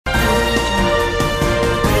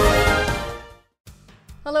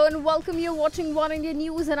Hello and welcome. You're watching One India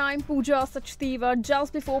News and I'm Pooja Sachdeva.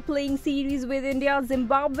 Just before playing series with India,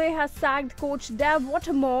 Zimbabwe has sacked coach Dav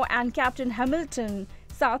Whatmore and captain Hamilton.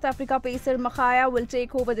 South Africa pacer Makhaya will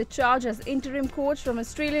take over the charge as interim coach from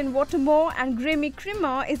Australian Whatmore, and Graeme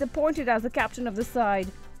Cremer is appointed as the captain of the side.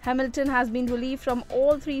 Hamilton has been relieved from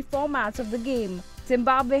all three formats of the game.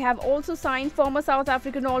 Zimbabwe have also signed former South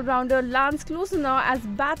African all-rounder Lance Klusener as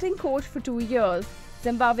batting coach for 2 years.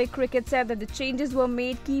 Zimbabwe Cricket said that the changes were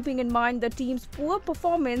made keeping in mind the team's poor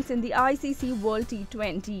performance in the ICC World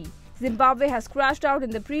T20. Zimbabwe has crashed out in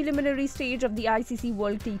the preliminary stage of the ICC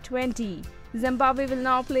World T20. Zimbabwe will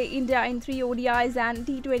now play India in 3 ODIs and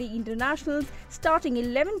T20 Internationals starting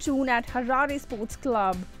 11 June at Harare Sports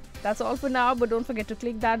Club. That's all for now, but don't forget to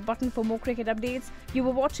click that button for more cricket updates. You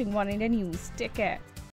were watching One India News. Take care.